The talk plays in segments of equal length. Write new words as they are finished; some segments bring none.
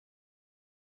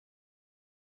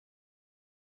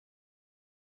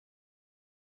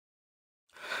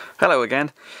Hello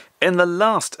again. In the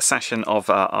last session of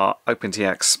our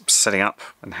OpenTX setting up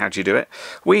and how do you do it,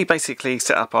 we basically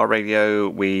set up our radio,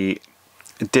 we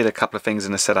did a couple of things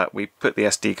in the setup, we put the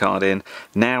SD card in,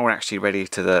 now we're actually ready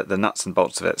to the nuts and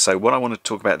bolts of it. So what I want to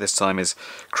talk about this time is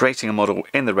creating a model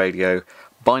in the radio,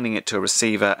 binding it to a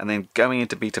receiver and then going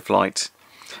into Betaflight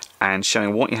and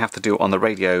showing what you have to do on the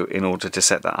radio in order to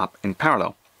set that up in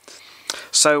parallel.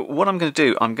 So what I'm going to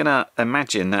do, I'm going to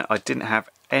imagine that I didn't have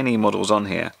any models on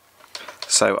here.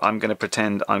 So I'm going to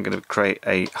pretend I'm going to create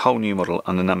a whole new model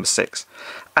under number 6.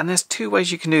 And there's two ways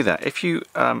you can do that. If you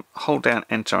hold down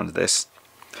enter under this,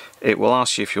 it will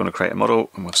ask you if you want to create a model,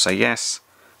 and we'll say yes.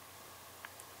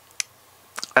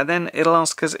 And then it'll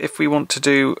ask us if we want to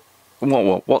do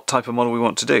what type of model we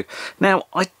want to do. Now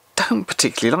I don't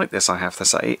particularly like this, I have to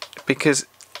say, because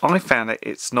I found that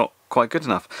it's not quite good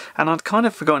enough. And I'd kind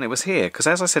of forgotten it was here, because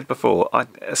as I said before,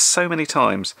 so many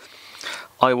times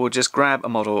I will just grab a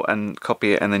model and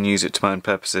copy it and then use it to my own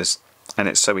purposes, and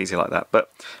it's so easy like that.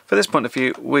 But for this point of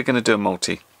view, we're going to do a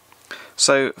multi.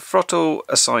 So throttle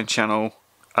assign channel,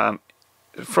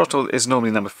 throttle is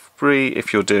normally number 3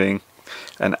 if you're doing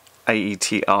an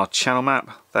AETR channel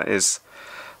map. That is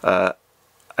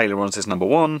ailerons is number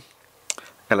 1,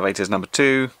 elevator is number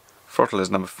 2, throttle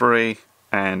is number 3,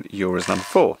 and yaw is number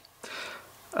 4.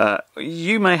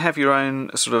 You may have your own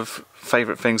sort of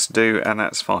favourite things to do, and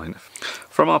that's fine.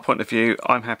 From our point of view,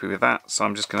 I'm happy with that, so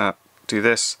I'm just going to do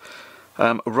this.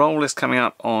 Roll is coming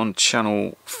up on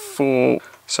channel 4,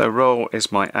 so roll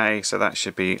is my A, so that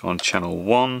should be on channel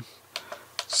 1.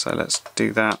 So let's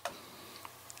do that.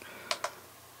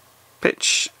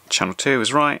 Pitch, channel 2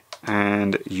 is right,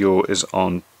 and yaw is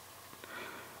on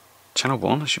channel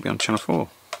 1, it should be on channel 4.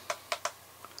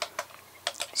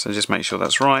 So just make sure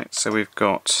that's right. So we've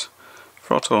got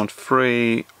throttle on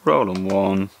 3, roll on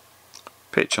 1,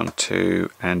 pitch on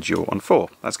 2, and yaw on 4.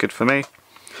 That's good for me.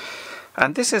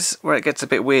 And this is where it gets a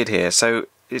bit weird here. So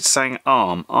it's saying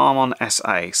arm on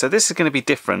SA. So this is going to be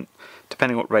different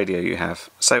depending what radio you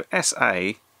have. So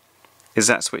SA is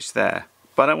that switch there.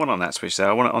 But I don't want it on that switch there.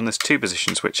 I want it on this 2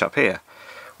 position switch up here,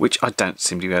 which I don't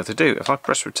seem to be able to do. If I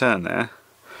press return there,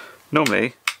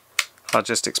 normally I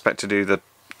just expect to do the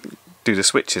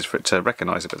switches for it to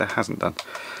recognise it, but it hasn't done.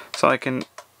 So I can,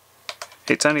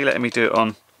 it's only letting me do it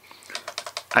on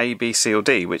A, B, C or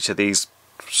D, which are these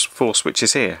 4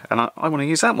 switches here, and I want to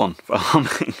use that one for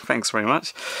arming. Thanks very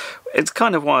much. It's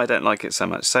kind of why I don't like it so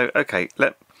much. So okay,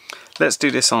 let's do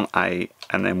this on A,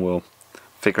 and then we'll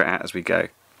figure it out as we go.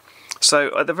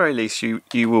 So at the very least you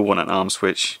will want an arm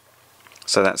switch,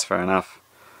 so that's fair enough.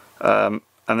 And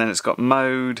then it's got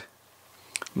mode.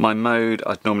 My mode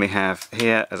I'd normally have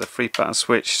here as a 3-button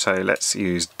switch, so let's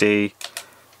use D.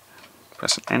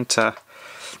 Press and enter.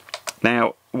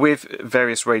 Now with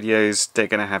various radios they're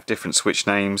going to have different switch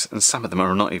names, and some of them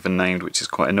are not even named, which is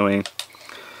quite annoying.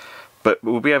 But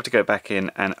we'll be able to go back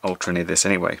in and alter any of this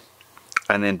anyway.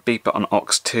 And then beeper on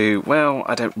aux2, well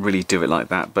I don't really do it like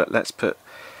that, but let's put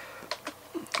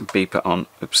beeper on,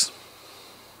 oops,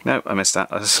 no I missed that,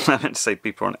 I meant to say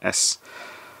beeper on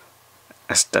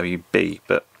SWB,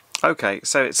 but okay,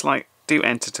 so it's like do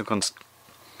enter to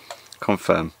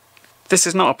confirm. This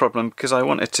is not a problem because I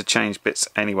wanted to change bits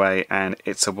anyway, and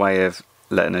it's a way of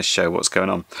letting us show what's going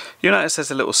on. You'll notice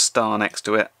there's a little star next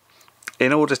to it.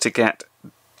 In order to get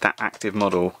that active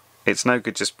model, it's no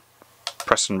good just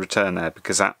press and return there,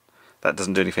 because that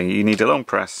doesn't do anything. You need a long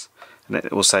press and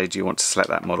it will say do you want to select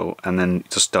that model, and then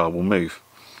the star will move.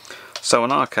 So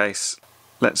in our case,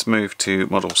 let's move to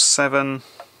model 7.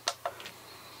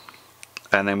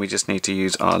 And then we just need to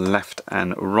use our left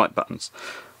and right buttons.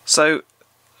 So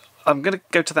I'm going to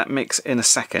go to that mix in a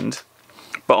second,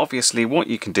 but obviously what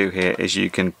you can do here is you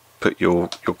can put your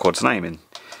quad's name in.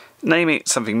 Name it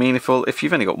something meaningful. If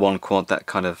you've only got one quad, that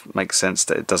kind of makes sense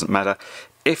that it doesn't matter.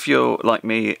 If you're like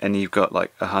me and you've got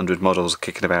like 100 models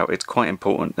kicking about, it's quite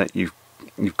important that you've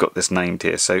got this named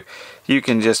here. So you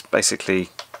can just basically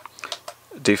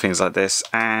do things like this,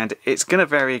 and it's going to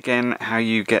vary again how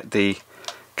you get the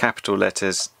capital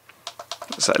letters.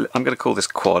 So I'm going to call this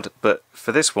quad, but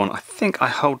for this one I think I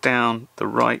hold down the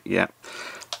right, yeah,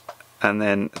 and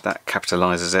then that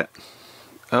capitalizes it.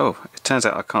 Oh, it turns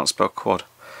out I can't spell quad.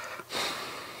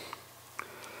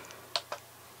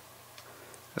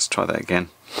 Let's try that again.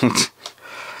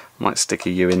 Might stick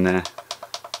a U in there.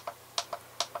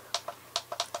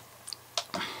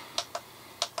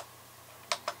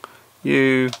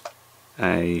 U,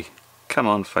 A, come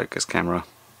on focus camera.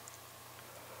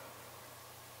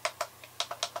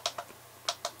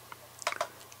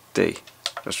 D,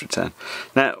 just return.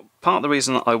 Now part of the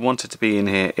reason I wanted to be in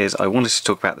here is I wanted to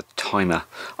talk about the timer.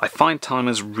 I find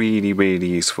timers really, really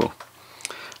useful.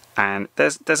 And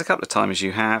there's a couple of timers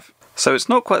you have. So it's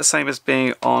not quite the same as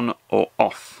being on or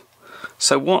off.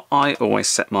 So what I always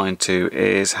set mine to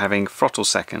is having throttle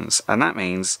seconds, and that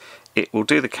means it will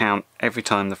do the count every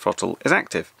time the throttle is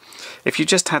active. If you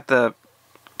just had the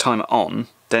timer on,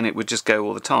 then it would just go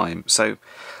all the time. So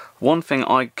one thing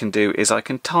I can do is I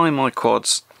can time my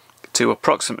quads to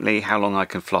approximately how long I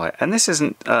can fly. And this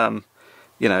isn't,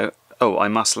 you know, oh, I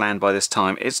must land by this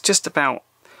time. It's just about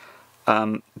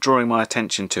drawing my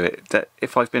attention to it, that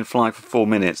if I've been flying for 4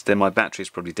 minutes, then my battery's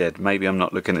probably dead. Maybe I'm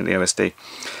not looking at the OSD.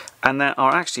 And there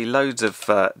are actually loads of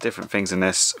different things in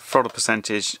this. Throttle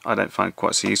percentage, I don't find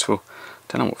quite so useful.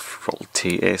 Don't know what throttle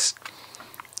T is.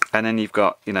 And then you've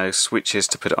got, you know, switches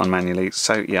to put it on manually.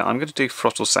 So yeah, I'm going to do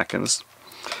throttle seconds,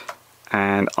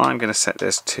 and I'm going to set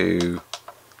this to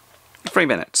 3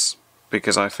 minutes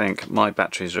because I think my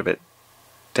batteries are a bit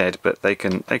dead, but they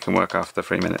can work after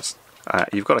 3 minutes.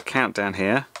 You've got a countdown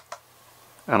here,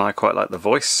 and I quite like the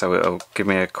voice, so it'll give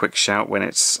me a quick shout when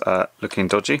it's looking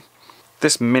dodgy.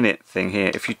 This minute thing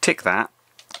here, if you tick that,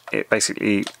 it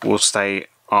basically will stay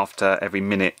after every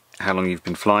minute how long you've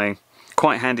been flying.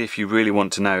 Quite handy if you really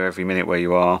want to know every minute where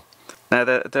you are. Now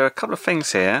there are a couple of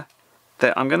things here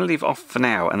that I'm going to leave off for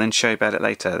now and then show you about it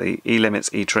later, the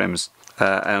E-limits, E-trims,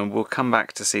 and we'll come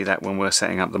back to see that when we're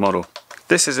setting up the model.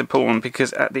 This is important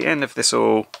because at the end of this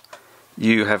all,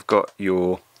 you have got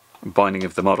your binding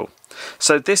of the model.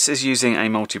 So this is using a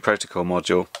multi-protocol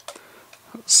module.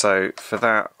 So for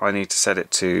that I need to set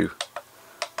it to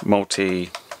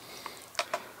multi,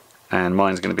 and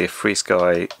mine's going to be a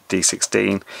FreeSky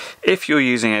D16. If you're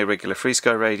using a regular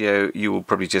FreeSky radio, you will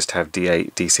probably just have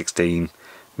D8, D16,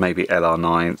 maybe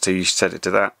LR9, so you should set it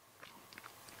to that.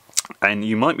 And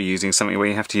you might be using something where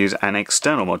you have to use an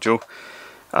external module,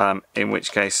 in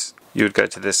which case you would go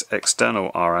to this external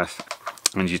RF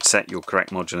and you'd set your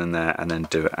correct module in there and then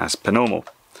do it as per normal.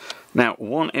 Now,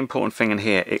 one important thing in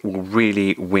here, it will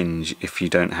really whinge if you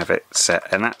don't have it set,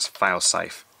 and that's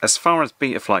failsafe. As far as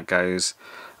Betaflight goes,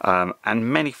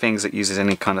 and many things that uses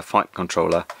any kind of flight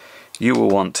controller, you will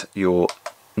want your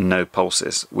no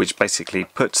pulses, which basically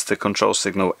puts the control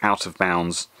signal out of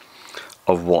bounds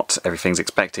of what everything's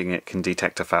expecting. It can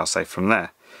detect a failsafe from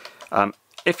there.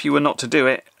 If you were not to do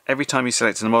it, every time you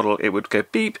selected a model, it would go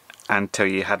beep and tell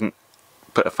you hadn't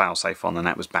put a failsafe on, and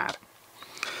that was bad.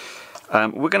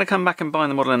 We're going to come back and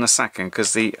bind the model in a second,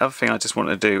 because the other thing I just want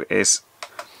to do is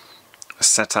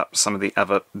set up some of the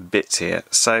other bits here.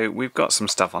 So we've got some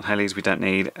stuff on helis we don't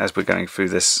need as we're going through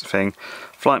this thing.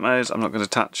 Flight modes, I'm not going to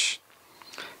touch.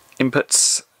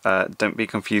 Inputs, don't be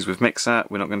confused with mixer,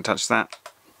 we're not going to touch that.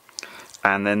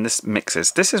 And then this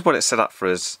mixes. This is what it set up for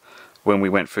us when we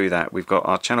went through that. We've got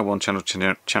our channel 1, channel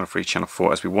 2, channel 3, channel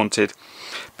 4 as we wanted,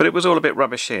 but it was all a bit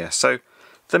rubbish here. So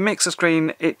the mixer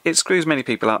screen, it screws many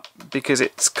people up because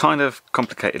it's kind of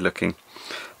complicated looking.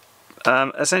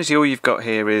 Essentially all you've got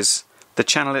here is the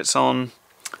channel it's on.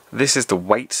 This is the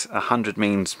weight. 100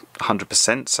 means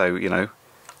 100%, so you know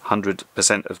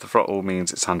 100% of the throttle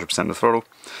means it's 100% of the throttle.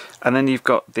 And then you've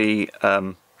got the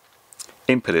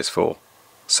input it's for.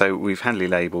 So we've handily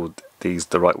labelled these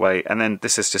the right way, and then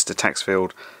this is just a text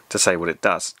field to say what it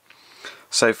does.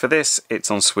 So for this,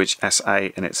 it's on switch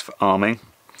SA and it's for arming.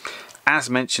 As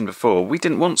mentioned before, we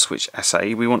didn't want switch SA,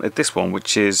 we wanted this one,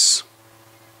 which is,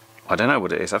 I don't know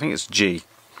what it is, I think it's G.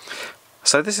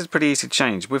 So this is pretty easy to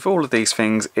change. With all of these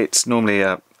things, it's normally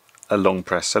a long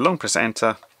press. So long press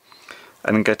enter,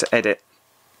 and then go to edit.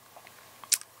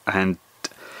 And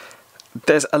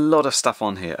there's a lot of stuff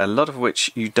on here, a lot of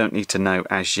which you don't need to know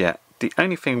as yet. The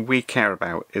only thing we care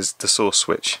about is the source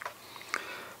switch.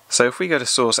 So if we go to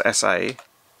source SA,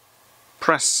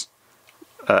 press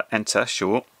enter,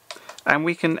 short, and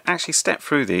we can actually step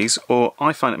through these, or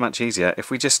I find it much easier if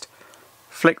we just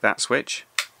flick that switch.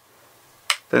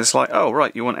 Then it's like, oh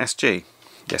right, you want SG?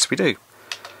 Yes we do.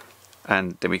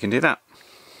 And then we can do that.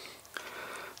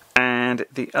 And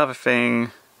the other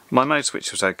thing, my mode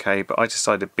switch was okay, but I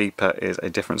decided beeper is a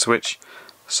different switch.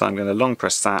 So I'm going to long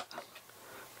press that.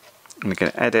 I'm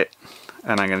going to edit,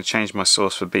 and I'm going to change my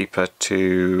source for beeper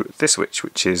to this switch,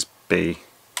 which is B.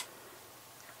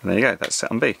 And there you go, that's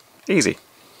set on B. Easy.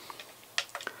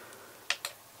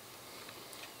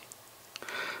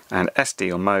 And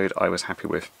SD on mode I was happy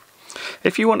with.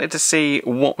 If you wanted to see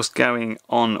what was going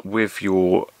on with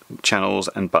your channels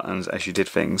and buttons as you did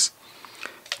things,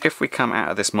 if we come out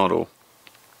of this model,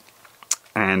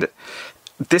 and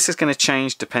this is going to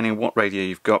change depending on what radio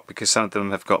you've got, because some of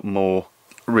them have got more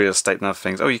real estate than other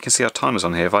things. Oh, you can see our timers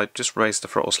on here. If I just raise the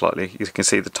throttle slightly, you can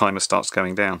see the timer starts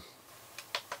going down.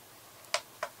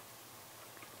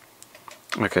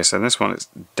 Okay, so this one is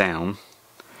down,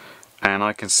 and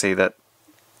I can see that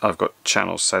I've got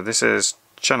channels. So this is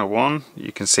channel 1,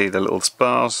 you can see the little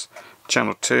bars,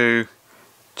 channel 2,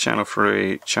 channel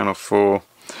 3, channel 4,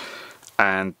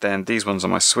 and then these ones are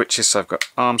my switches. So I've got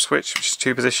arm switch, which is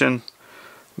 2 position,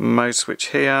 mode switch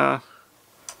here.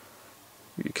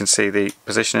 You can see the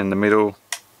position in the middle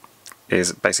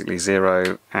is basically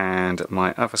 0, and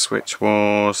my other switch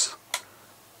was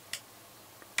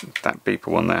that beeper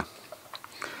one there.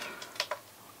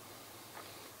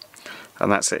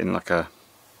 And that's it in like a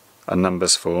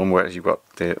numbers form, where you've got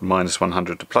the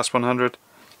 -100 to +100.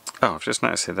 Oh, I've just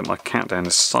noticed here that my countdown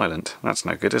is silent. That's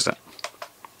no good, is it?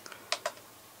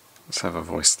 Let's have a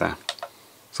voice there.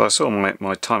 So I saw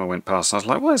my timer went past, and I was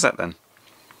like, what is that then?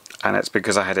 And it's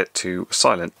because I had it to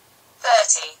silent.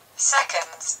 30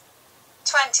 seconds.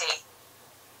 20,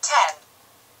 10,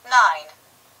 9,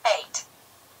 8,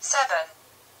 7,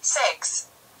 6,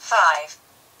 5,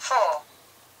 4,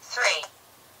 3,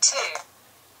 2,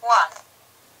 1.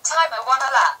 Timer 1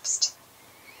 elapsed.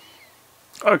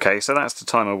 Okay, so that's the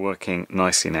timer working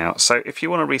nicely now. So if you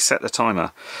want to reset the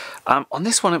timer, on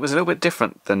this one it was a little bit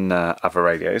different than other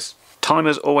radios.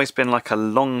 Timer's always been like a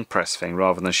long press thing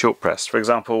rather than short press. For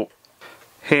example,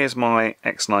 here's my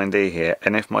X9D here,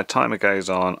 and if my timer goes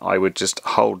on, I would just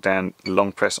hold down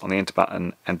long press on the enter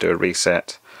button and do a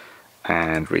reset,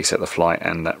 and reset the flight,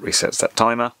 and that resets that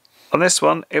timer. On this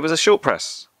one, it was a short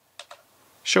press.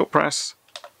 Short press,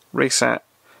 reset,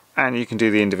 and you can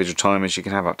do the individual timers. You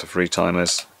can have up to 3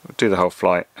 timers, do the whole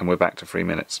flight, and we're back to 3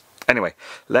 minutes. Anyway,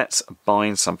 let's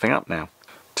bind something up now.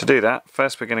 To do that,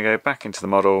 first we're going to go back into the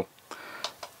model,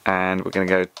 and we're going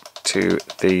to go to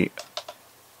the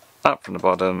up from the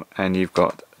bottom, and you've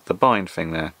got the bind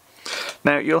thing there.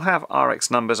 Now you'll have RX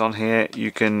numbers on here,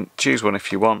 you can choose one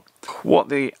if you want. What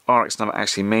the RX number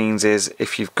actually means is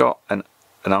if you've got an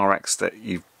RX that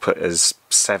you've put as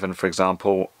 7, for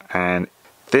example, and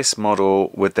this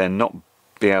model would then not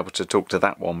be able to talk to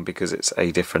that one because it's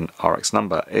a different RX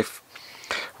number. If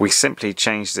we simply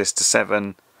change this to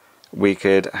 7, we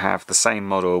could have the same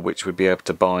model which would be able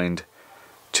to bind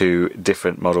to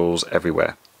different models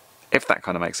everywhere. If that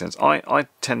kind of makes sense. I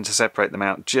tend to separate them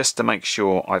out just to make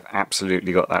sure I've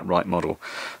absolutely got that right model.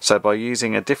 So by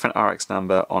using a different RX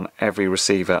number on every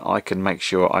receiver, I can make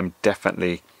sure I'm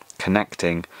definitely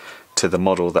connecting to the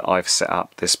model that I've set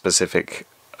up this specific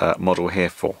model here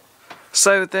for.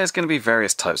 So there's going to be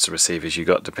various types of receivers you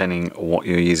got depending on what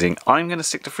you're using. I'm going to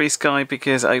stick to FreeSky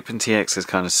because OpenTX is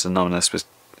kind of synonymous with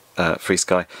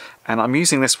FreeSky, and I'm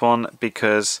using this one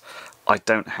because I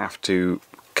don't have to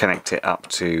connect it up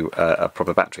to a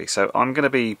proper battery. So I'm going to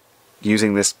be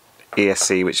using this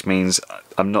ESC, which means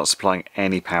I'm not supplying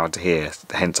any power to here,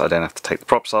 hence I don't have to take the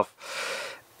props off.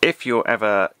 If you're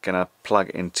ever going to plug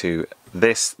into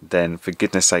this, then for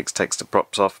goodness sakes take the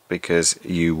props off, because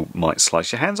you might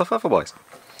slice your hands off otherwise.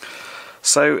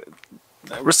 So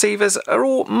receivers are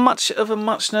all much of a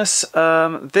muchness.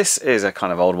 This is a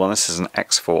kind of old one. This is an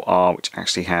X4R, which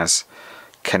actually has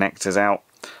connectors out.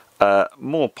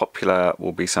 More popular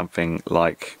will be something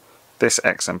like this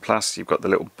XM Plus. You've got the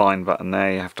little bind button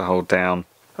there, you have to hold down.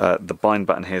 The bind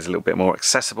button here is a little bit more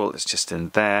accessible, it's just in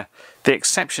there. The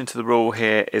exception to the rule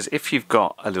here is if you've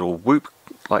got a little whoop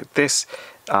like this,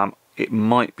 it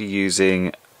might be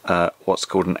using what's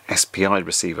called an SPI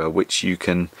receiver, which you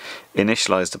can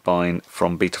initialize the bind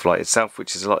from Betaflight itself,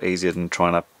 which is a lot easier than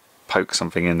trying to poke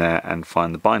something in there and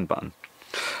find the bind button.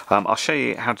 I'll show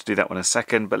you how to do that one in a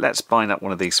second, but let's bind up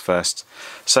one of these first.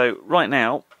 So right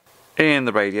now in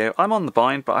the radio I'm on the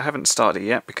bind, but I haven't started it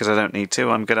yet because I don't need to.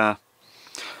 I'm gonna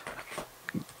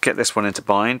get this one into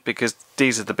bind because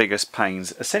these are the biggest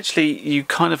pains. Essentially you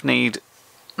kind of need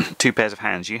 2 pairs of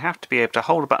hands. You have to be able to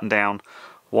hold a button down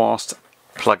whilst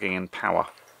plugging in power,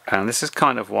 and this is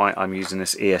kind of why I'm using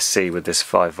this ESC with this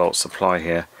 5-volt supply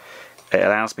here. It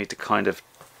allows me to kind of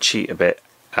cheat a bit,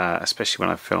 especially when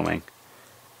I'm filming,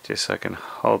 just so I can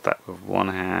hold that with one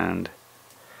hand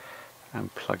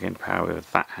and plug in power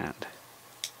with that hand.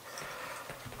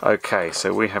 Okay,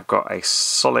 so we have got a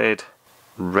solid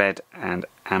red and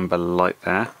amber light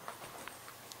there.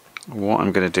 What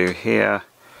I'm going to do here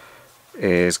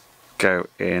is go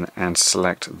in and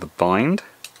select the bind,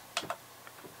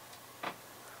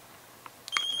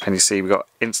 and you see we've got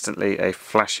instantly a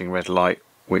flashing red light,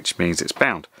 which means it's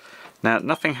bound. Now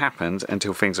nothing happens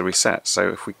until things are reset, so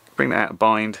if we bring that out of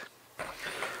bind,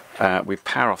 we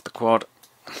power off the quad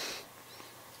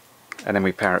and then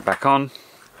we power it back on,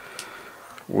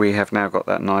 we have now got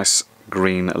that nice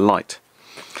green light.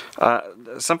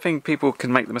 Something people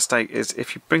can make the mistake is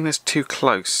if you bring this too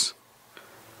close,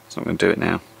 so I'm going to do it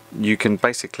now, you can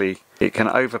basically it can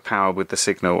overpower with the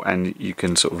signal and you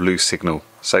can sort of lose signal.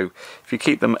 So if you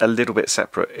keep them a little bit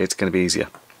separate, it's going to be easier.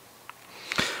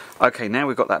 Okay, now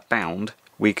we've got that bound,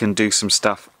 we can do some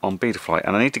stuff on Betaflight,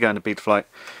 and I need to go into Betaflight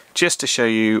just to show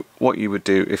you what you would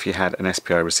do if you had an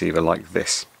SPI receiver like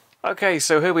this. Okay,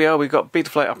 so here we are, we've got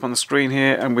Betaflight up on the screen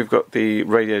here and we've got the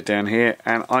radio down here,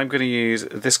 and I'm going to use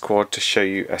this quad to show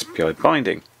you SPI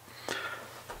binding.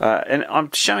 And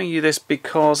I'm showing you this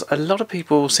because a lot of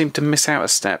people seem to miss out a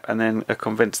step and then are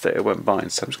convinced that it won't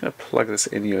bind. So I'm just going to plug this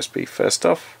in USB first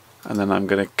off, and then I'm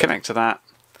going to connect to that,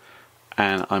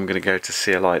 and I'm going to go to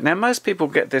CLI. Now most people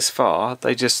get this far,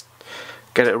 they just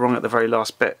get it wrong at the very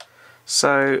last bit.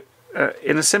 So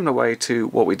in a similar way to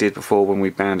what we did before when we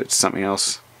bound it to something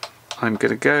else, I'm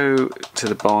going to go to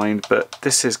the bind, but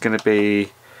this is going to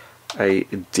be a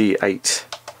D8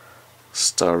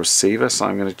 star receiver, so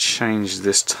I'm going to change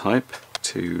this type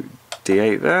to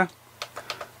D8 there,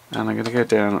 and I'm going to go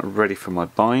down ready for my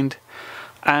bind.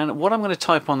 And what I'm going to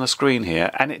type on the screen here,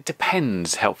 and it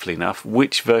depends, helpfully enough,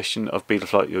 which version of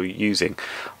Betaflight you're using.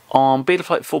 On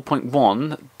Betaflight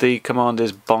 4.1 the command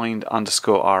is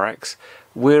bind_rx.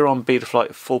 We're on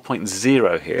Betaflight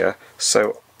 4.0 here,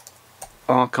 so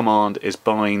our command is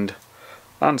bind_rx_SPI.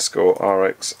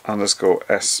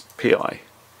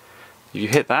 If you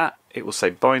hit that, it will say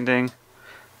binding,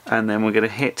 and then we're going to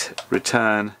hit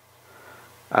return,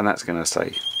 and that's going to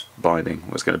say binding.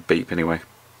 Well, it's going to beep anyway.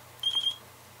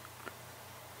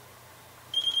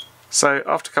 So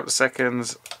after a couple of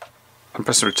seconds, I'm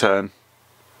pressing return.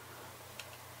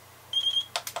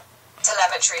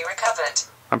 Telemetry recovered.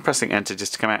 I'm pressing enter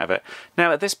just to come out of it.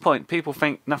 Now at this point people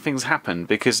think nothing's happened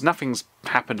because nothing's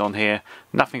happened on here,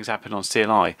 nothing's happened on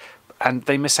CLI, and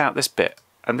they miss out this bit.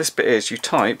 And this bit is you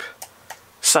type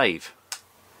save.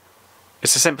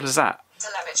 It's as simple as that.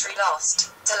 Telemetry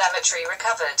lost. Telemetry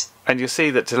recovered. And you'll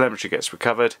see that telemetry gets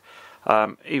recovered.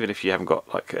 Even if you haven't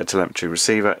got like a telemetry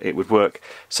receiver, it would work.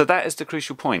 So that is the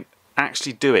crucial point,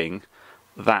 actually doing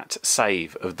that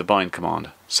save of the bind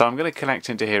command. So I'm going to connect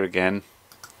into here again,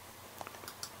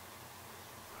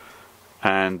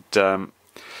 and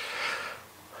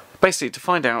basically to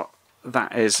find out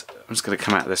that is, I'm just going to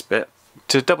come out of this bit.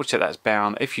 To double check that's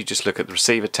bound, if you just look at the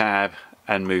receiver tab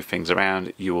and move things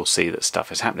around, you will see that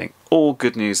stuff is happening. All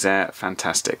good news there,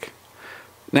 fantastic.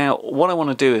 Now what I want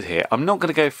to do here, I'm not going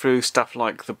to go through stuff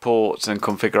like the ports and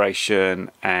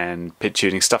configuration and pitch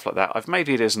tuning, stuff like that. I've made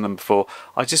videos on them before.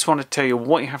 I just want to tell you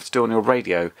what you have to do on your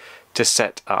radio to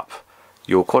set up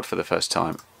your quad for the first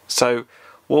time. So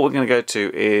what we're going to go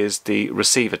to is the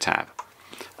receiver tab,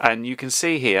 and you can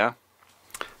see here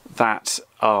that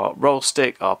our roll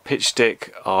stick, our pitch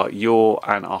stick, our yaw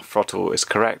and our throttle is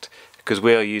correct because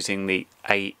we are using the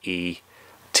AETR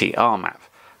map.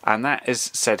 And that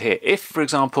is said here. If, for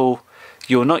example,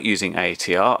 you're not using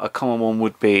AETR, a common one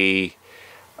would be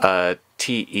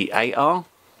TEAR,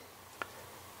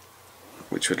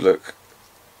 which would look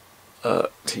AER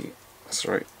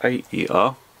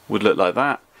would look like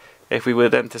that. If we were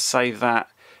then to save that,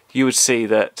 you would see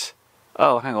that,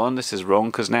 oh, hang on, this is wrong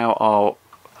because now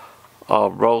our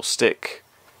roll stick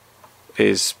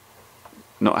is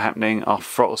not happening, our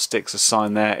throttle stick's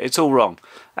assigned there, it's all wrong.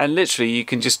 And literally you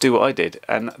can just do what I did,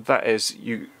 and that is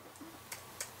you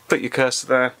put your cursor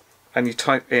there and you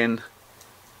type in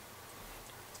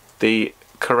the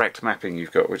correct mapping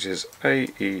you've got, which is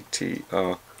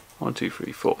AETR 1 2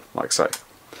 3 4, like so,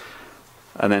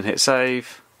 and then hit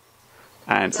save,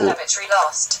 and telemetry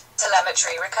lost,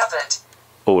 telemetry recovered.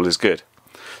 All is good.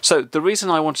 So the reason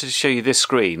I wanted to show you this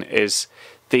screen is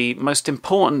the most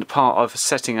important part of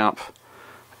setting up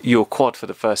your quad for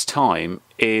the first time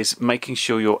is making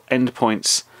sure your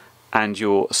endpoints and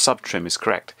your sub trim is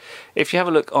correct. If you have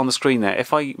a look on the screen there,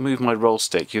 if I move my roll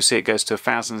stick, you'll see it goes to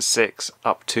 1006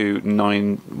 up to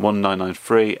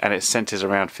 1993, and it centers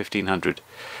around 1500,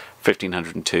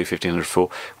 1502, 1504.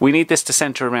 We need this to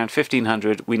center around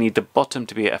 1500. We need the bottom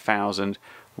to be at 1000.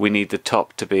 We need the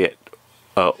top to be at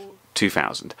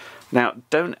 2000. Now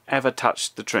don't ever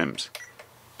touch the trims.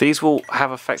 These will have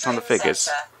effect on the figures,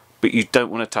 but you don't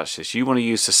want to touch this. You want to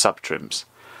use the sub trims.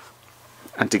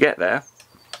 And to get there,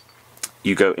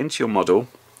 you go into your model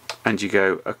and you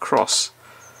go across,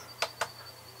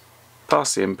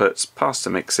 past the inputs, past the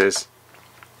mixes,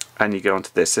 and you go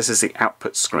onto this. This is the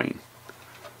output screen.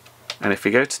 And if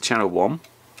we go to channel 1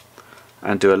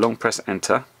 and do a long press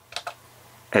enter,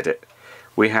 edit,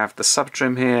 we have the sub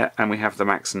trim here and we have the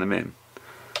max and the min.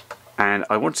 And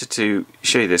I wanted to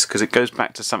show you this because it goes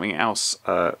back to something else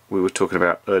we were talking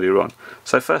about earlier on.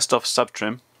 So first off, sub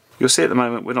trim. You'll see at the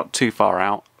moment we're not too far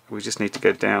out. We just need to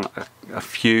go down a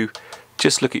few.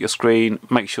 Just look at your screen,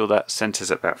 make sure that centers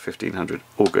at about 1500.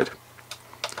 All good.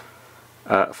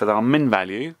 For our min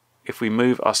value, if we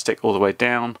move our stick all the way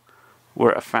down,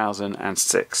 we're at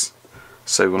 1006.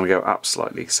 So we want to go up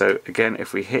slightly. So again,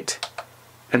 if we hit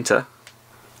enter,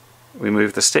 we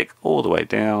move the stick all the way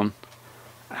down,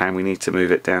 and we need to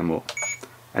move it down more.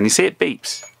 And you see it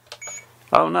beeps.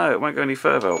 Oh no, it won't go any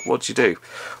further. What do you do?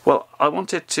 Well, I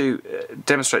wanted to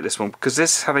demonstrate this one because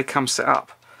this is how they come set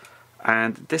up.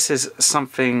 And this is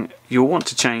something you'll want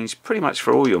to change pretty much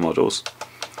for all your models.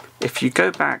 If you go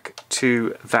back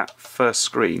to that first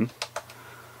screen,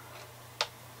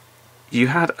 you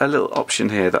had a little option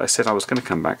here that I said I was going to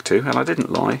come back to, and I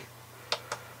didn't lie.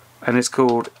 And it's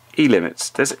called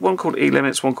E-limits. There's one called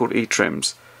E-limits, one called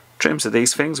E-trims. Trims are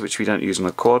these things which we don't use on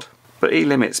a quad, but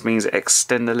E-limits means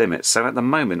extend the limits. So at the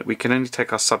moment we can only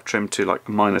take our sub-trim to like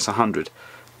minus 100.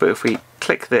 But if we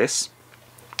click this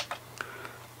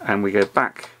and we go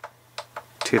back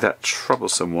to that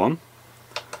troublesome one,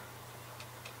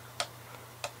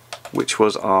 which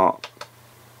was our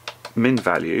min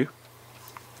value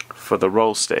for the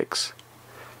roll sticks,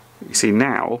 you see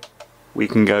now we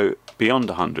can go beyond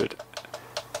 100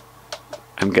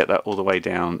 and get that all the way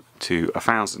down to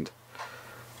 1000.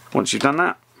 Once you've done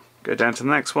that, go down to the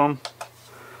next one.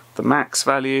 The max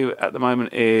value at the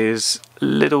moment is a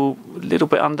little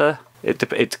bit under.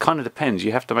 It kind of depends.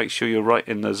 You have to make sure you're right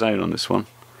in the zone on this one.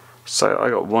 So I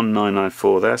got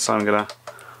 1994 there, so I'm going to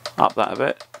up that a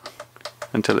bit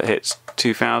until it hits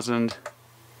 2000,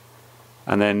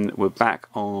 and then we're back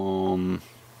on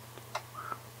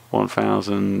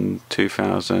 1000,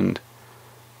 2000.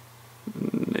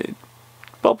 It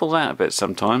bobbles out a bit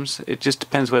sometimes. It just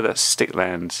depends where that stick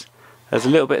lands. There's a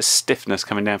little bit of stiffness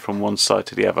coming down from one side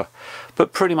to the other,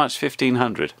 but pretty much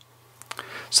 1500.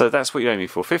 So that's what you're aiming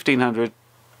for, 1500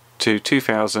 to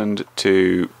 2000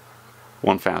 to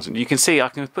 1000. You can see I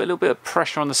can put a little bit of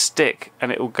pressure on the stick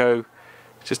and it will go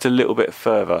just a little bit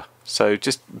further. So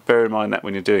just bear in mind that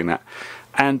when you're doing that.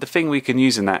 And the thing we can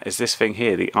use in that is this thing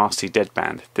here, the RC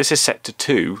deadband. This is set to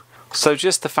 2. So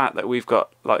just the fact that we've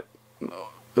got like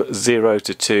 0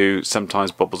 to 2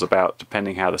 sometimes bobbles about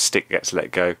depending how the stick gets let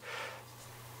go.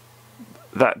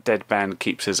 That deadband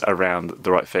keeps us around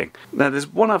the right thing. Now there's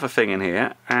one other thing in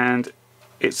here, and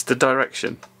it's the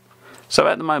direction. So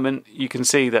at the moment you can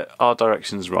see that our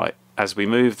direction's right. As we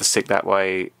move the stick that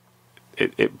way,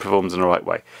 it performs in the right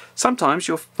way. Sometimes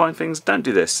you'll find things don't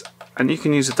do this, and you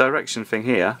can use the direction thing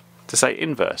here to say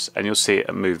inverse, and you'll see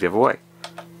it move the other way.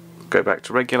 Go back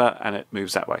to regular and it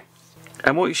moves that way.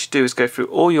 And what you should do is go through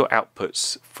all your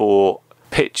outputs for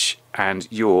pitch and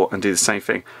yaw and do the same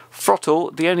thing.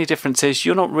 Throttle, the only difference is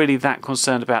you're not really that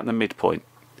concerned about the midpoint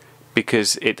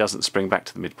because it doesn't spring back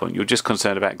to the midpoint. You're just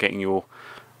concerned about getting your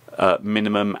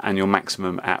minimum and your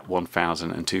maximum at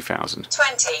 1000 and 2000.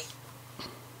 20.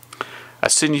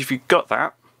 As soon as you've got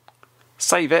that,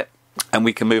 save it and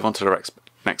we can move on to the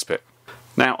next bit.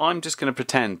 Now I'm just going to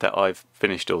pretend that I've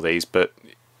finished all these, but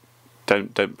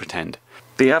don't pretend.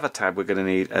 The other tab we're going to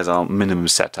need as our minimum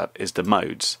setup is the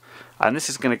modes, and this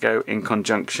is going to go in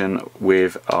conjunction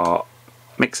with our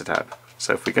mixer tab.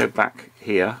 So if we go back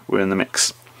here, we're in the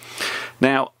mix.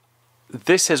 Now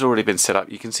this has already been set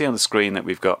up. You can see on the screen that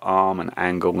we've got arm and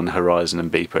angle and horizon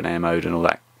and beeper and air mode and all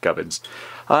that gubbins.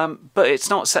 But it's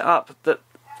not set up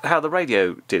how the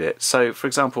radio did it. So for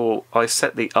example, I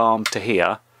set the arm to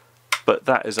here, but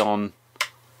that is on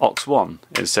aux1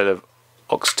 instead of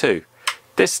aux2.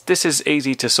 This is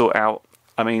easy to sort out.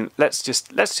 I mean, let's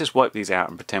just wipe these out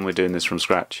and pretend we're doing this from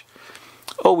scratch.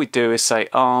 All we do is say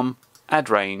arm, add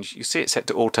range. You see it set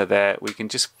to auto there. We can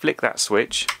just flick that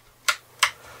switch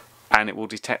and it will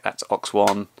detect that's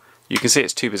aux1. You can see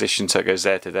it's 2 positions, so it goes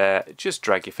there to there. Just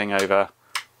drag your thing over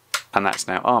and that's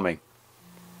now arming.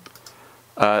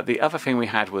 The other thing we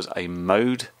had was a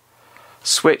mode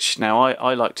switch. Now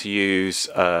I like to use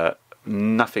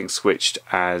nothing switched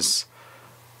as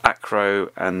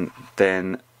acro, and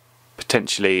then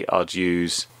potentially I'd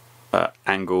use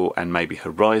angle and maybe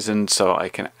horizon, so I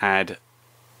can add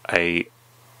a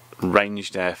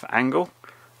range there for angle.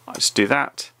 I just do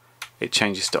that, it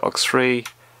changes to aux3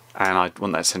 and I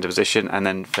want that center position, and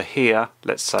then for here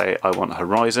let's say I want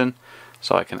horizon,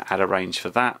 so I can add a range for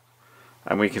that,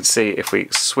 and we can see if we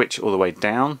switch all the way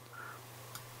down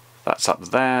that's up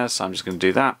there, so I'm just going to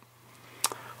do that.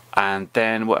 And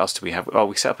then what else do we have? Oh,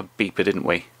 we set up a beeper, didn't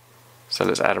we? So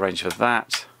let's add a range for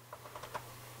that.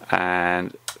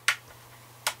 And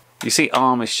you see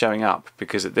arm is showing up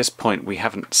because at this point we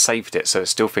haven't saved it, so it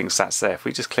still thinks that's there. If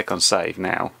we just click on save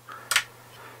now,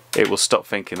 it will stop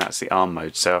thinking that's the arm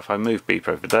mode. So if I move beeper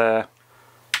over there,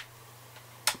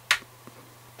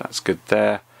 that's good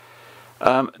there.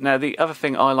 Now the other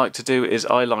thing I like to do is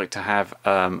I like to have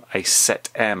a set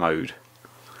air mode.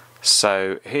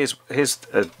 So here's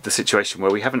the situation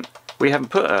where we haven't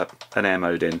put an air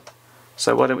mode in.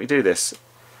 So why don't we do this?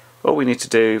 All we need to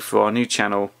do for our new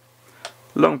channel,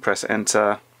 long press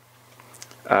enter.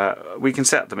 We can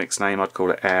set up the mix name. I'd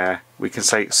call it air. We can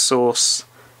say source,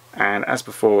 and as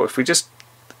before, if we just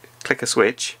click a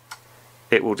switch,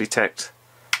 it will detect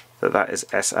that is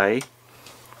SA,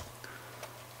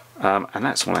 and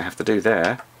that's what I have to do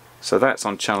there. So that's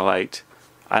on channel 8,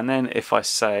 and then if I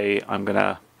say I'm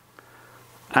gonna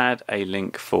add a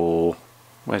link for,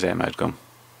 where's air mode gone?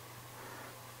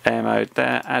 Air mode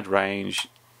there, add range,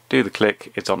 do the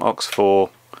click, it's on aux4,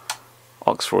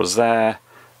 aux4 is there,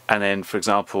 and then for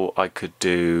example I could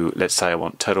do, let's say I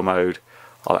want total mode,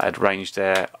 I'll add range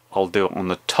there, I'll do it on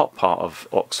the top part of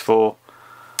aux4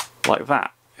 like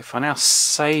that. If I now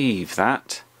save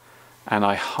that and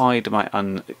I hide my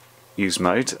unused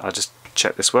mode, I'll just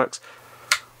check this works.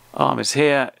 Arm is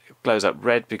here, it blows up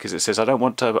red because it says I don't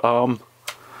want turbo arm.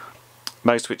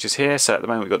 Mode switch is here, so at the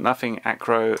moment we've got nothing.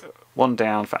 Acro, 1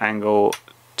 down for angle,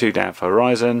 2 down for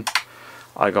horizon.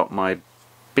 I got my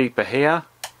beeper here,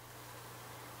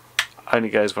 only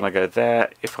goes when I go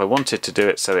there. If I wanted to do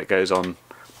it so it goes on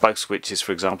both switches,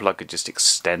 for example, I could just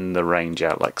extend the range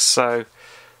out like so.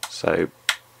 So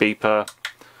beeper,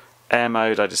 air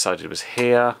mode I decided was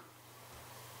here,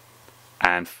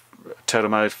 and total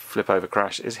mode, flip over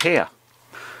crash is here.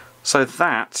 So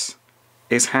that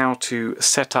is how to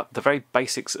set up the very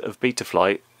basics of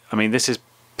Betaflight. I mean, this is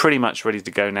pretty much ready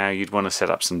to go now. You'd want to set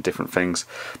up some different things,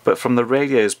 but from the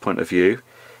radio's point of view,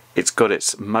 it's got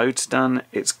its modes done,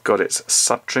 it's got its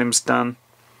subtrims done,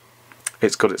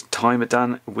 it's got its timer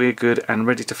done. We're good and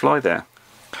ready to fly there.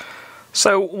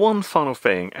 So one final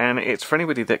thing, and it's for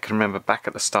anybody that can remember back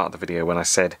at the start of the video when I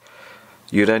said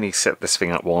you'd only set this thing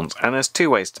up once, and there's 2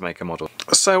 ways to make a model.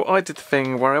 So I did the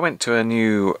thing where I went to a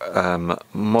new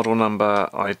model number,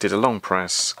 I did a long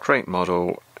press, create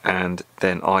model, and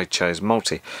then I chose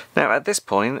multi. Now at this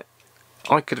point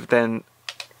I could have then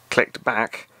clicked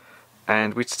back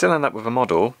and we'd still end up with a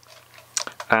model,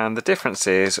 and the difference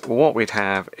is what we'd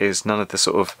have is none of the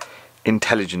sort of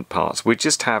intelligent parts. We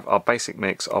just have our basic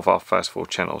mix of our first 4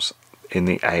 channels in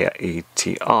the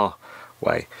AETR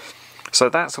way. So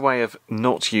that's a way of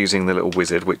not using the little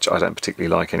wizard, which I don't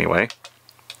particularly like anyway.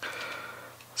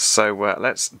 So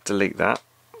let's delete that.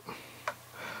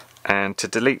 And to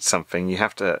delete something, it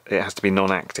has to be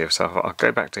non-active. So I'll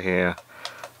go back to here,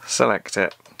 select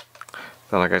it,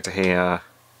 then I go to here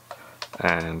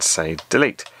and say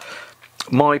delete.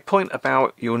 My point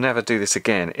about you'll never do this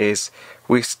again is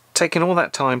we've taken all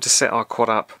that time to set our quad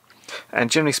up, and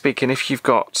generally speaking, if you've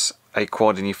got a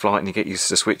quad in your flight and you get used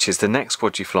to the switches, the next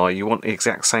quad you fly you want the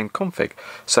exact same config,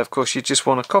 so of course you just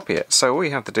want to copy it. So all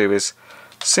you have to do is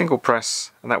single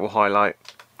press and that will highlight.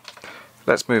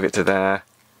 Let's move it to there,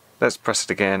 let's press it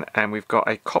again, and we've got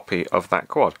a copy of that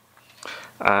quad.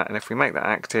 And if we make that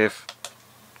active,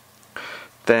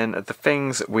 then the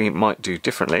things we might do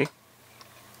differently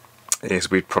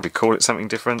is we'd probably call it something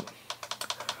different.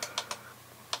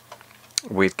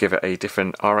 We'd give it a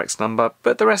different RX number,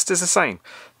 but the rest is the same.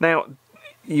 Now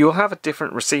you'll have a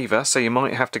different receiver, so you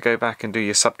might have to go back and do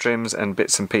your subtrims and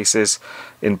bits and pieces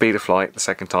in Betaflight the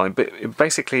second time, but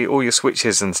basically all your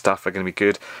switches and stuff are going to be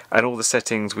good, and all the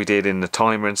settings we did in the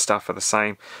timer and stuff are the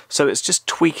same, so it's just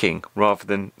tweaking rather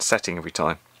than setting every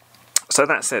time. So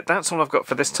that's it, that's all I've got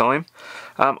for this time.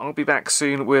 I'll be back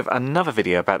soon with another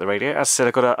video about the radio. As I said,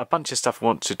 I've got a bunch of stuff I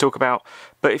want to talk about,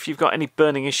 but if you've got any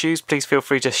burning issues, please feel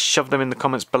free to shove them in the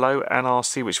comments below and I'll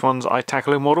see which ones I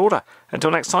tackle in what order.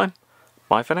 Until next time,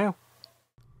 bye for now.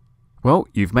 Well,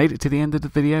 you've made it to the end of the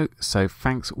video, so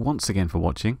thanks once again for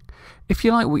watching. If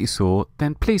you like what you saw,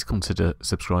 then please consider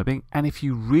subscribing, and if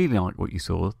you really like what you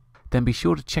saw, then be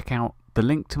sure to check out the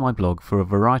link to my blog for a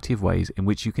variety of ways in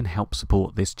which you can help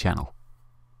support this channel.